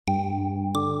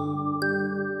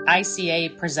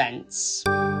ICA presents.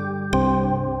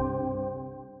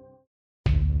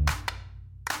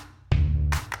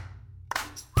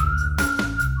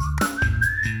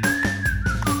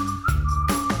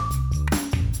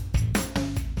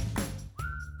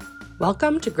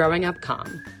 Welcome to Growing Up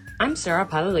Calm. I'm Sarah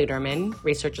Pala-Lederman,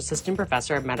 Research Assistant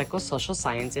Professor of Medical Social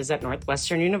Sciences at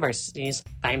Northwestern University's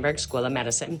Feinberg School of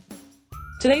Medicine.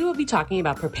 Today we'll be talking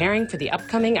about preparing for the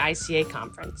upcoming ICA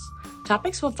conference.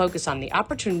 Topics will focus on the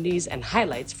opportunities and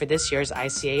highlights for this year's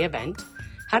ICA event,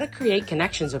 how to create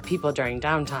connections with people during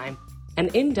downtime,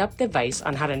 and in-depth advice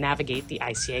on how to navigate the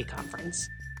ICA conference.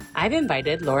 I've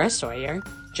invited Laura Sawyer,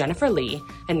 Jennifer Lee,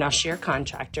 and Noshir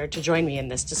Contractor to join me in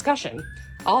this discussion.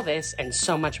 All this and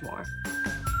so much more.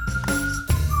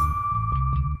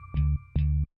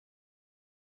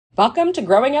 Welcome to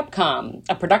Growing Up Calm,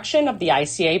 a production of the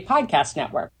ICA Podcast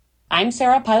Network. I'm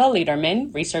Sarah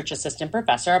Pala-Lederman, Research Assistant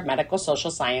Professor of Medical Social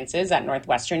Sciences at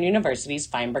Northwestern University's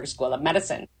Feinberg School of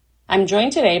Medicine. I'm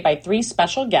joined today by three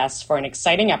special guests for an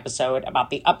exciting episode about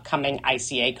the upcoming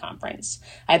ICA conference.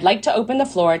 I'd like to open the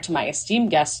floor to my esteemed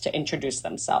guests to introduce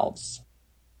themselves.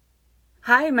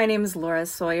 Hi, my name is Laura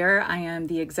Sawyer. I am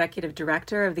the Executive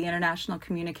Director of the International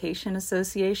Communication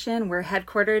Association. We're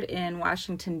headquartered in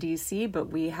Washington, D.C., but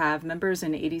we have members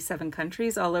in 87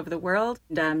 countries all over the world.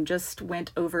 And just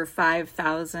went over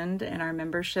 5,000 in our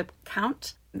membership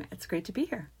count. It's great to be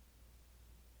here.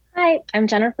 Hi, I'm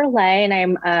Jennifer Lay,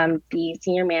 and I'm the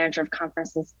Senior Manager of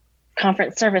Conference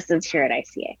Services here at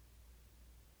ICA.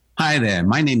 Hi there.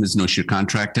 My name is Noshir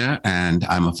Contractor, and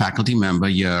I'm a faculty member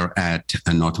here at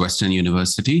Northwestern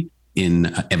University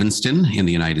in Evanston in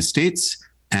the United States.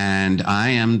 And I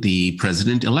am the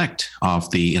president-elect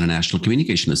of the International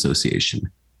Communication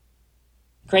Association.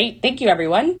 Great. Thank you,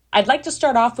 everyone. I'd like to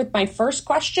start off with my first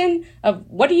question of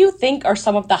what do you think are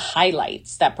some of the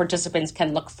highlights that participants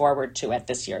can look forward to at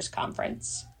this year's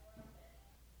conference?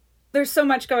 There's so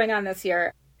much going on this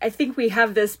year. I think we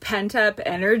have this pent-up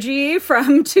energy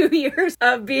from 2 years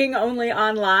of being only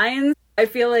online. I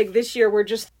feel like this year we're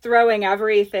just throwing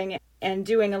everything and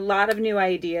doing a lot of new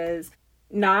ideas.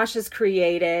 Nosh has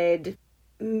created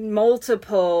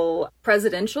multiple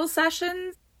presidential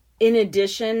sessions. In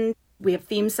addition, we have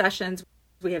theme sessions.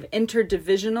 We have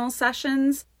interdivisional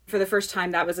sessions. For the first time,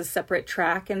 that was a separate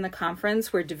track in the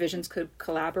conference where divisions could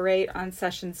collaborate on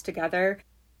sessions together.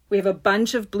 We have a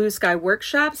bunch of Blue Sky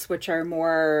workshops, which are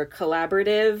more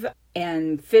collaborative,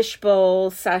 and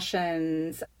fishbowl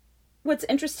sessions. What's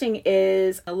interesting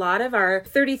is a lot of our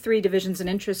 33 divisions and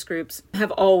interest groups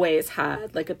have always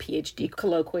had like a PhD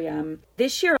colloquium.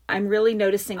 This year, I'm really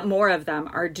noticing more of them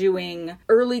are doing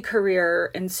early career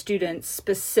and student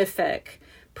specific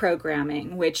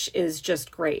programming, which is just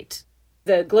great.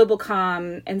 The Global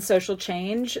Comm and Social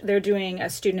Change, they're doing a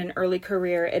student and early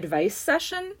career advice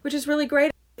session, which is really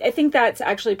great. I think that's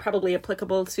actually probably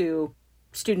applicable to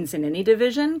students in any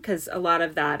division because a lot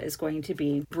of that is going to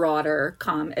be broader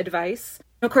comm advice.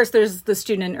 Of course, there's the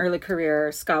Student and Early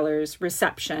Career Scholars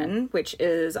Reception, which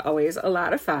is always a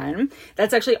lot of fun.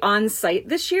 That's actually on site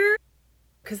this year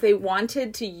because they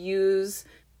wanted to use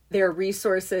their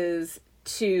resources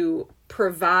to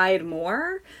provide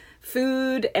more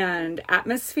food and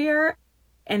atmosphere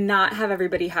and not have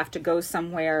everybody have to go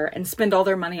somewhere and spend all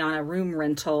their money on a room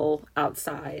rental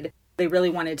outside. They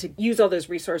really wanted to use all those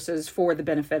resources for the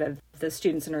benefit of the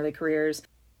students in early careers.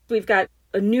 We've got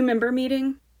a new member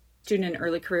meeting, student and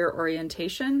early career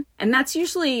orientation, and that's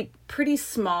usually pretty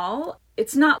small.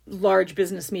 It's not a large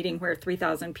business meeting where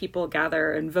 3,000 people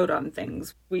gather and vote on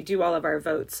things. We do all of our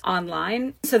votes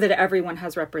online so that everyone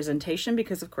has representation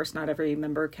because, of course, not every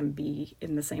member can be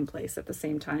in the same place at the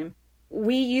same time.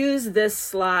 We use this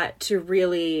slot to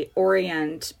really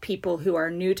orient people who are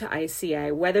new to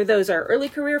ICA, whether those are early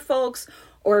career folks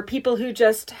or people who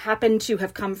just happen to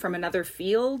have come from another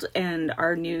field and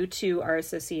are new to our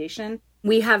association.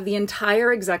 We have the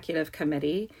entire executive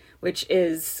committee, which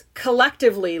is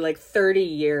collectively like 30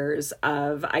 years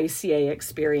of ICA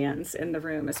experience in the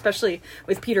room, especially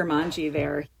with Peter Manji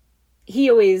there. He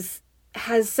always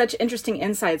has such interesting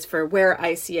insights for where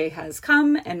ICA has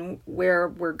come and where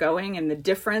we're going and the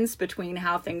difference between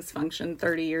how things functioned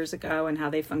 30 years ago and how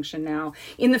they function now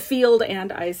in the field and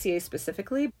ICA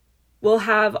specifically. We'll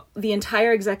have the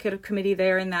entire executive committee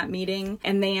there in that meeting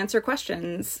and they answer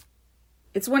questions.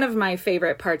 It's one of my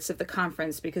favorite parts of the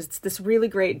conference because it's this really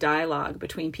great dialogue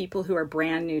between people who are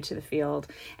brand new to the field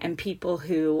and people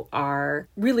who are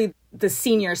really the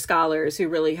senior scholars who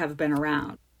really have been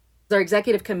around. Our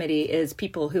executive committee is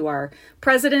people who are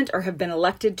president or have been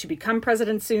elected to become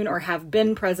president soon or have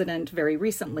been president very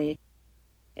recently.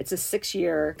 It's a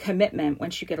 6-year commitment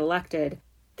once you get elected.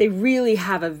 They really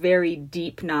have a very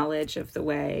deep knowledge of the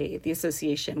way the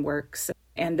association works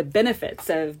and the benefits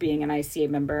of being an ICA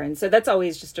member. And so that's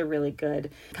always just a really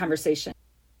good conversation.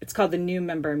 It's called the New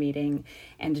Member Meeting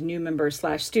and New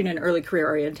Member/Student Early Career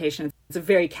Orientation. It's a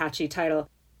very catchy title.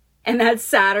 And that's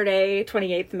Saturday,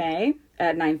 28th May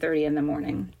at 9:30 in the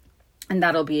morning. And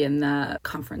that'll be in the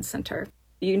conference center.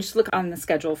 You can just look on the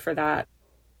schedule for that.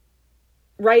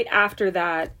 Right after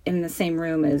that, in the same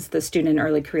room, is the Student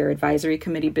Early Career Advisory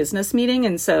Committee business meeting.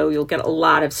 And so you'll get a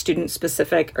lot of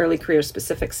student-specific, early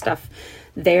career-specific stuff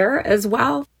there as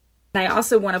well. And I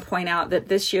also want to point out that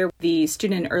this year, the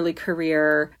Student Early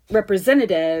Career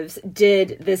representatives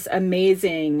did this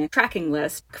amazing tracking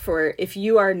list for if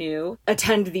you are new,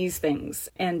 attend these things.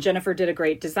 And Jennifer did a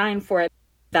great design for it.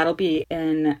 That'll be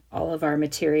in all of our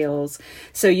materials.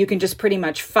 So you can just pretty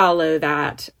much follow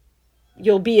that.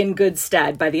 You'll be in good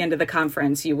stead. By the end of the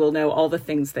conference, you will know all the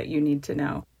things that you need to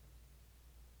know.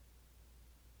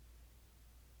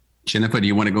 Jennifer, do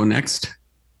you want to go next?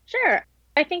 Sure.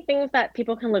 I think things that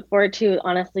people can look forward to,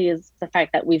 honestly, is the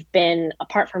fact that we've been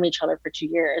apart from each other for 2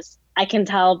 years. I can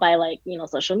tell by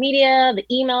social media, the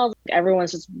emails,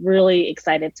 everyone's just really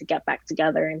excited to get back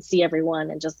together and see everyone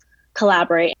and just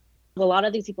collaborate. A lot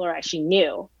of these people are actually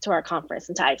new to our conference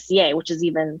and to ICA, which is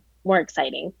even more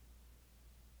exciting.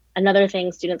 Another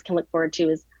thing students can look forward to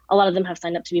is a lot of them have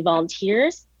signed up to be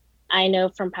volunteers. I know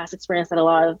from past experience that a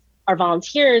lot of our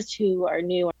volunteers who are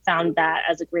new found that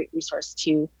as a great resource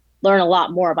to learn a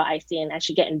lot more about ICA and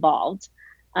actually get involved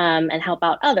and help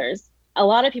out others. A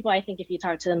lot of people, I think if you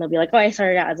talk to them, they'll be like, oh, I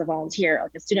started out as a volunteer,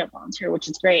 like a student volunteer, which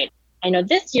is great. I know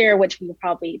this year, which we will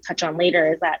probably touch on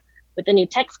later, is that with the new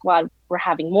tech squad, we're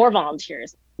having more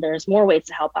volunteers. There's more ways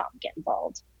to help out and get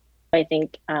involved. I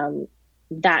think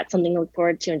that's something to look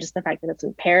forward to. And just the fact that it's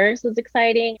in Paris is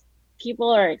exciting. People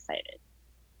are excited.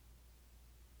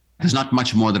 There's not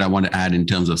much more that I want to add in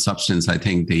terms of substance. I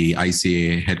think the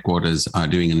ICA headquarters are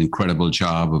doing an incredible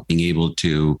job of being able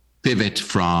to pivot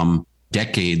from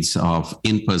decades of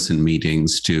in-person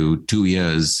meetings to 2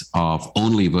 years of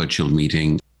only virtual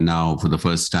meeting. Now, for the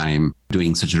first time,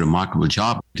 doing such a remarkable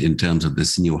job in terms of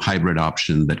this new hybrid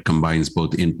option that combines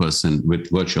both in-person with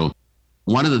virtual.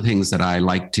 One of the things that I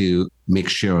like to make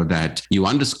sure that you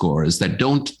underscore is that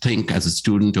don't think as a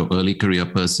student or early career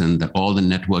person that all the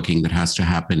networking that has to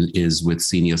happen is with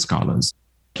senior scholars.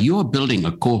 You're building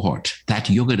a cohort that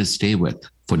you're going to stay with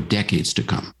for decades to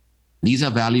come. These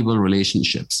are valuable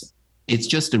relationships. It's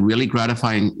just a really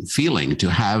gratifying feeling to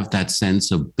have that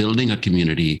sense of building a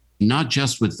community, not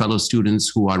just with fellow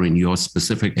students who are in your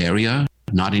specific area,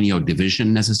 not in your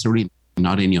division necessarily,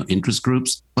 not in your interest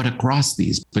groups, but across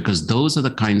these, because those are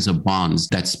the kinds of bonds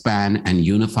that span and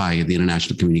unify the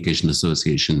International Communication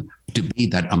Association to be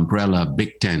that umbrella,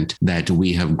 big tent that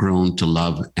we have grown to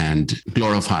love and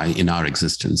glorify in our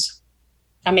existence.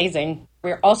 Amazing.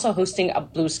 We're also hosting a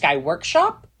Blue Sky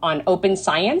workshop on open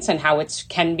science and how it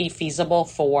can be feasible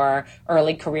for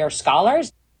early career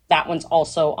scholars. That one's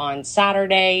also on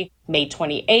Saturday, May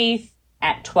 28th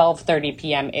at 12:30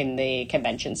 p.m. in the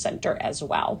convention center as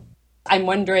well. I'm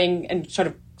wondering, and sort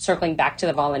of circling back to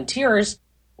the volunteers,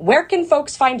 where can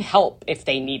folks find help if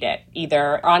they need it,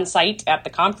 either on site at the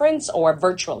conference or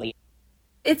virtually?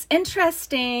 It's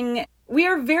interesting. We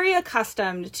are very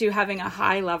accustomed to having a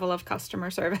high level of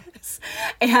customer service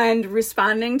and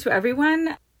responding to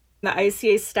everyone. The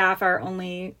ICA staff are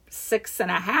only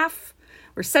 6.5.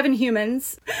 We're 7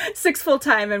 humans, 6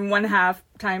 full-time and 1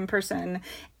 half-time person.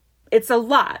 It's a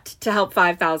lot to help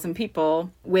 5,000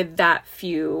 people with that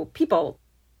few people.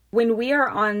 When we are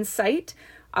on site,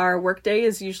 our workday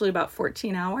is usually about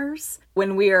 14 hours.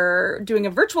 When we are doing a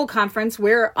virtual conference,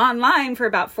 we're online for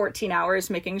about 14 hours,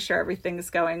 making sure everything's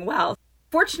going well.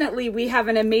 Fortunately, we have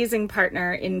an amazing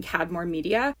partner in Cadmore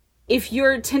Media. If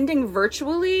you're attending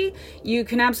virtually, you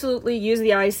can absolutely use the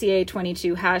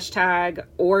ICA22 hashtag,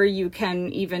 or you can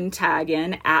even tag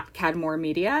in at Cadmore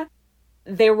Media.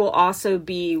 There will also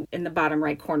be in the bottom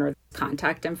right corner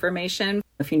contact information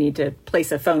if you need to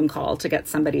place a phone call to get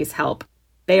somebody's help.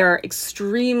 They are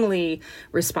extremely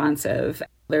responsive.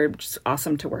 They're just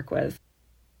awesome to work with.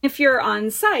 If you're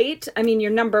on site, your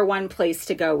number one place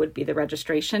to go would be the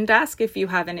registration desk if you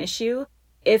have an issue.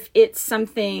 If it's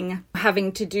something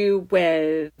having to do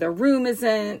with the room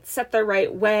isn't set the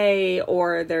right way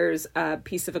or there's a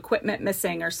piece of equipment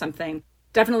missing or something,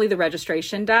 definitely the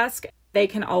registration desk. They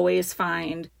can always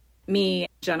find me,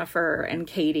 Jennifer, and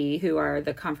Katie, who are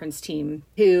the conference team,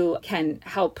 who can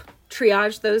help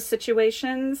triage those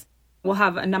situations. We'll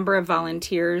have a number of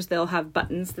volunteers. They'll have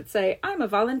buttons that say, I'm a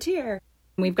volunteer.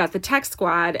 We've got the tech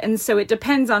squad, and so it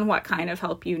depends on what kind of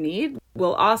help you need.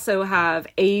 We'll also have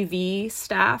AV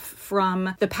staff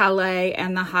from the Palais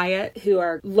and the Hyatt who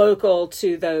are local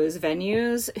to those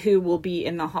venues who will be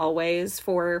in the hallways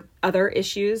for other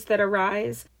issues that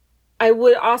arise. I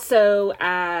would also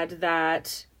add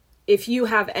that if you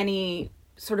have any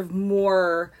sort of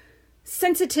more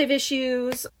sensitive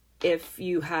issues, if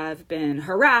you have been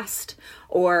harassed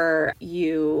or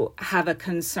you have a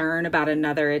concern about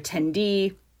another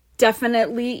attendee,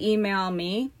 definitely email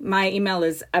me. My email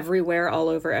is everywhere, all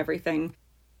over everything.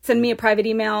 Send me a private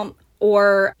email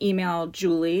or email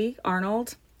Julie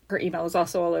Arnold. Her email is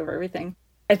also all over everything.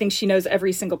 I think she knows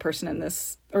every single person in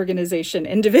this organization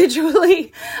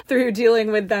individually through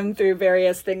dealing with them through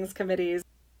various things, committees.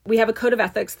 We have a code of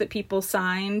ethics that people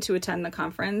sign to attend the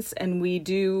conference, and we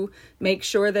do make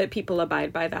sure that people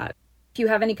abide by that. If you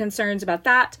have any concerns about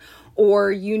that,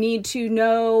 or you need to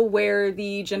know where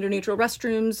the gender-neutral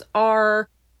restrooms are,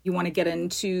 you want to get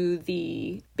into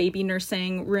the baby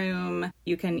nursing room,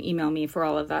 you can email me for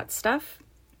all of that stuff.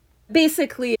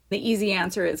 Basically, the easy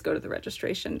answer is go to the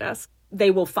registration desk.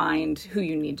 They will find who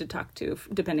you need to talk to,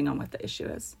 depending on what the issue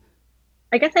is.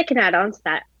 I guess I can add on to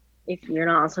that. If you're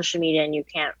not on social media and you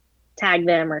can't tag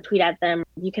them or tweet at them,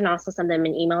 you can also send them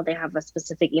an email. They have a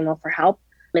specific email for help.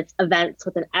 It's events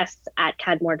with an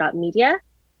s@cadmore.media.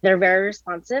 They're very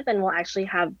responsive, and we'll actually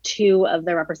have 2 of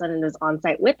their representatives on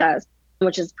site with us,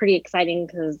 which is pretty exciting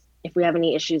because if we have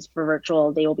any issues for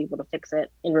virtual, they will be able to fix it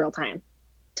in real time.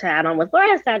 To add on what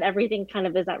Laura said, everything kind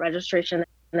of is at registration,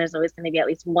 and there's always going to be at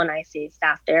least one ICA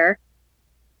staff there.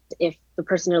 If the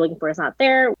person you're looking for is not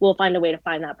there, we'll find a way to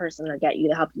find that person or get you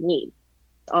the help you need.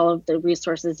 All of the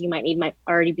resources you might need might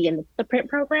already be in the print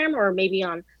program or maybe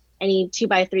on any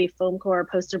 2x3 foam core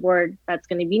poster board that's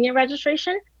going to be in your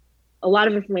registration. A lot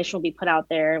of information will be put out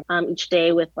there each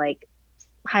day with like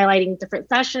highlighting different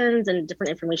sessions and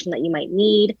different information that you might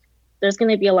need. There's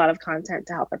going to be a lot of content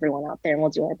to help everyone out there, and we'll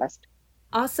do our best.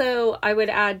 Also, I would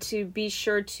add to be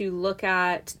sure to look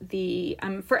at the,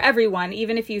 for everyone,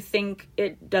 even if you think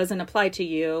it doesn't apply to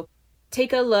you,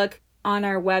 take a look on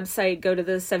our website, go to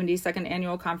the 72nd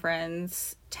Annual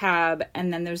Conference tab,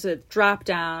 and then there's a drop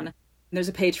down. There's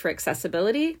a page for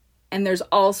accessibility, and there's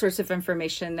all sorts of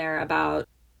information there about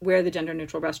where the gender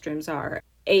neutral restrooms are,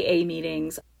 AA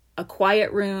meetings, a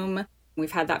quiet room.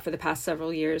 We've had that for the past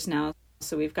several years now.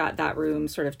 So we've got that room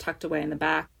sort of tucked away in the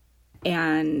back,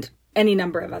 and any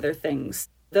number of other things.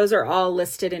 Those are all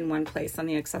listed in one place on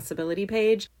the accessibility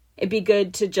page. It'd be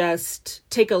good to just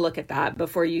take a look at that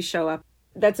before you show up.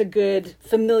 That's a good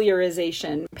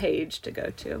familiarization page to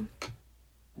go to.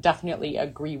 Definitely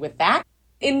agree with that.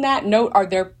 In that note, are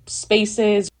there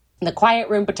spaces in the quiet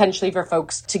room potentially for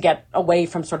folks to get away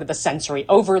from sort of the sensory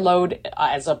overload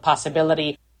as a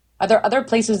possibility? Are there other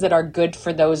places that are good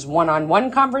for those one-on-one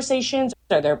conversations?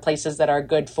 Are there places that are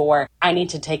good for, I need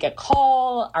to take a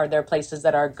call? Are there places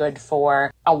that are good for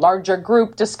a larger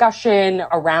group discussion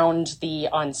around the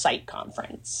on-site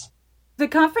conference? The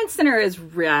conference center is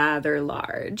rather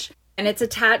large, and it's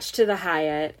attached to the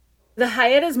Hyatt. The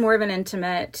Hyatt is more of an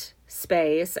intimate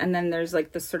space, and then there's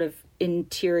like this sort of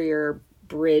interior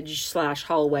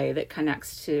bridge/hallway that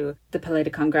connects to the Palais de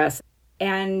Congrès.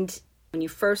 And when you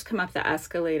first come up the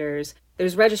escalators,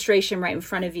 there's registration right in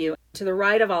front of you. To the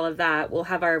right of all of that, we'll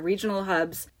have our regional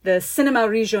hubs, the Cinema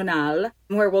Regional,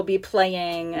 where we'll be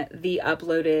playing the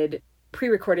uploaded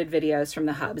pre-recorded videos from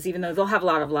the hubs, even though they'll have a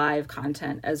lot of live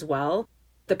content as well.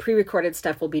 The pre-recorded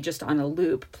stuff will be just on a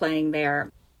loop playing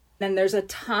there. Then there's a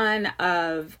ton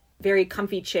of very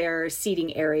comfy chair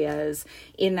seating areas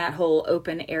in that whole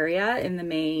open area in the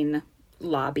main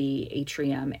lobby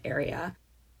atrium area.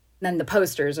 Then the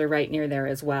posters are right near there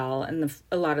as well, and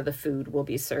a lot of the food will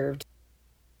be served.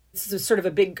 It's sort of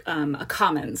a big a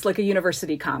commons, like a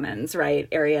university commons, right,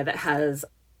 area that has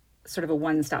sort of a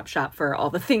one-stop shop for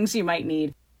all the things you might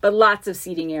need, but lots of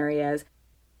seating areas.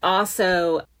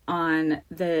 Also, on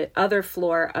the other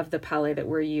floor of the Palais that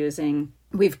we're using,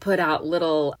 we've put out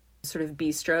little sort of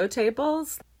bistro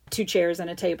tables, 2 chairs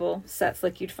and a table, sets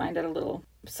like you'd find at a little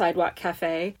sidewalk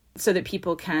cafe, so that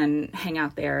people can hang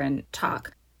out there and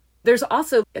talk. There's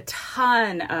also a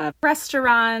ton of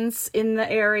restaurants in the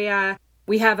area.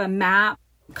 We have a map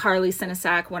Carly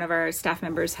Sinisak, one of our staff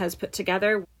members, has put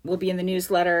together. We'll be in the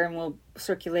newsletter and we'll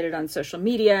circulate it on social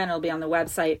media, and it'll be on the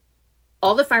website.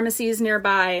 All the pharmacies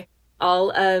nearby,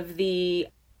 all of the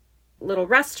little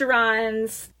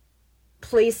restaurants,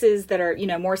 places that are,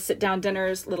 more sit-down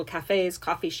dinners, little cafes,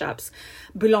 coffee shops,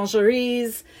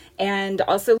 boulangeries, and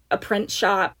also a print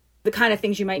shop. the kind of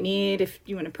things you might need if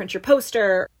you want to print your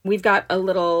poster. We've got a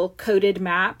little coded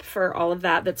map for all of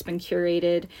that that's been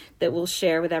curated that we'll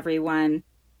share with everyone.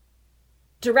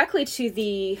 Directly to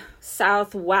the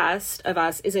southwest of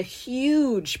us is a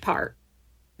huge park.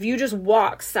 If you just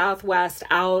walk southwest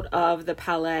out of the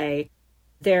Palais,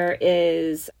 there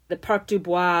is the Parc du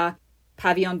Bois,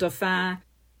 Pavillon Dauphin.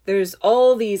 There's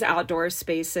all these outdoor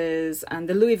spaces. And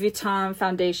the Louis Vuitton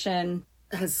Foundation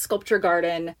has a sculpture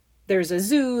garden. There's a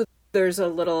zoo. There's a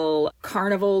little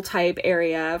carnival type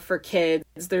area for kids.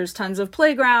 There's tons of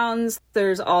playgrounds.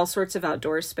 There's all sorts of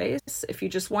outdoor space if you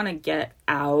just want to get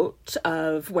out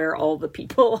of where all the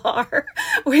people are,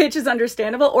 which is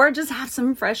understandable, or just have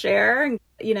some fresh air, and,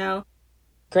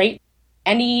 Great.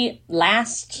 Any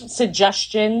last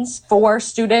suggestions for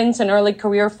students and early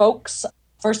career folks,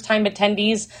 first-time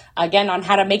attendees, again, on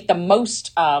how to make the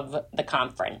most of the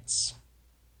conference?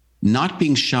 Not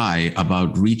being shy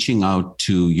about reaching out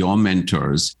to your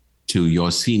mentors, to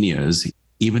your seniors,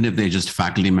 even if they're just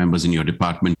faculty members in your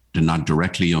department and not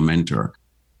directly your mentor,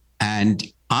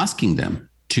 and asking them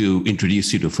to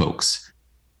introduce you to folks.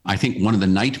 I think one of the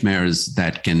nightmares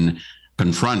that can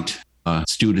confront a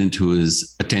student who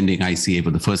is attending ICA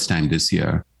for the first time this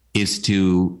year is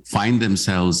to find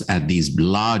themselves at these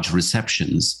large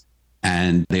receptions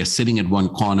and they're sitting at one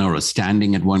corner or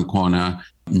standing at one corner,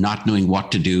 not knowing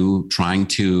what to do, trying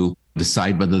to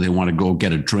decide whether they want to go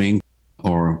get a drink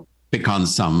or pick on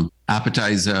some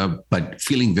appetizer, but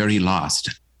feeling very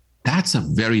lost. That's a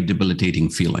very debilitating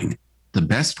feeling. The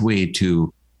best way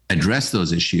to address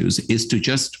those issues is to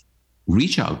just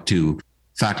reach out to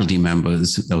faculty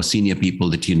members or senior people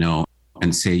that you know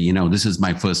and say, this is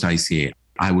my first ICA.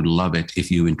 I would love it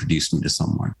if you introduced me to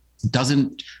someone. It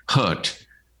doesn't hurt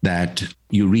that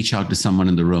you reach out to someone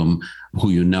in the room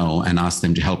who you know and ask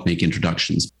them to help make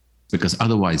introductions, because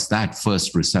otherwise that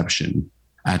first reception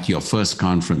at your first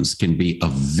conference can be a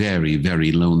very,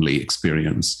 very lonely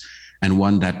experience and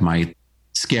one that might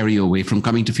scare you away from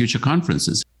coming to future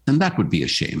conferences. And that would be a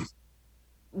shame.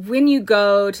 When you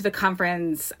go to the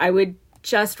conference, I would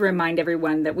just remind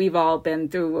everyone that we've all been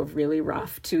through a really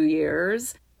rough 2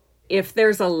 years. If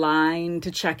there's a line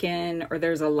to check in or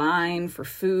there's a line for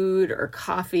food or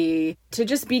coffee, to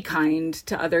just be kind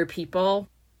to other people.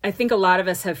 I think a lot of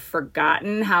us have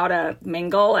forgotten how to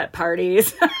mingle at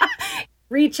parties.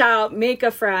 Reach out, make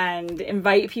a friend,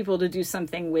 invite people to do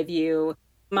something with you.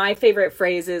 My favorite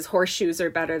phrase is horseshoes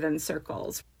are better than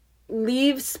circles.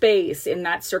 Leave space in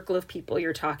that circle of people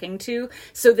you're talking to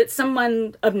so that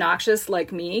someone obnoxious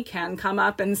like me can come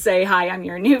up and say, hi, I'm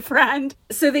your new friend,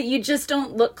 so that you just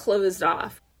don't look closed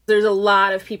off. There's a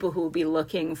lot of people who will be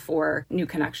looking for new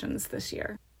connections this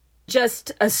year.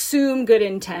 Just assume good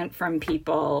intent from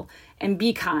people and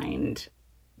be kind.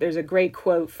 There's a great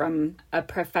quote from a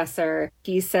professor.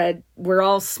 He said, we're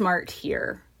all smart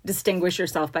here. Distinguish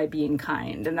yourself by being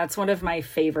kind. And that's one of my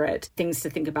favorite things to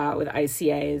think about with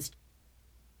ICAs.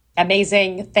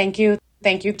 Amazing. Thank you.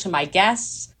 Thank you to my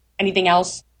guests. Anything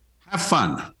else? Have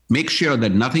fun. Make sure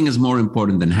that nothing is more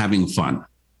important than having fun.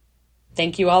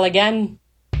 Thank you all again.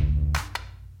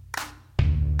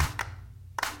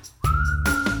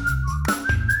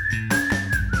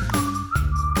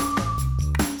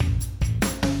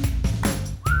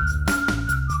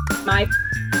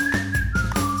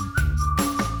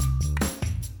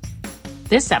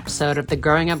 This episode of the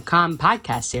Growing Up Calm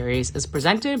podcast series is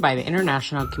presented by the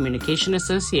International Communication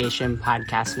Association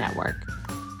Podcast Network.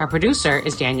 Our producer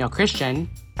is Daniel Christian.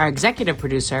 Our executive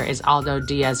producer is Aldo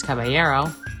Diaz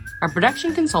Caballero. Our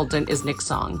production consultant is Nick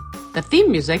Song. The theme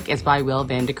music is by Will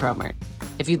van de Kromert.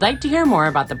 If you'd like to hear more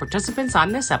about the participants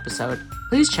on this episode,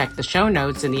 please check the show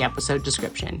notes in the episode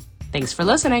description. Thanks for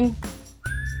listening.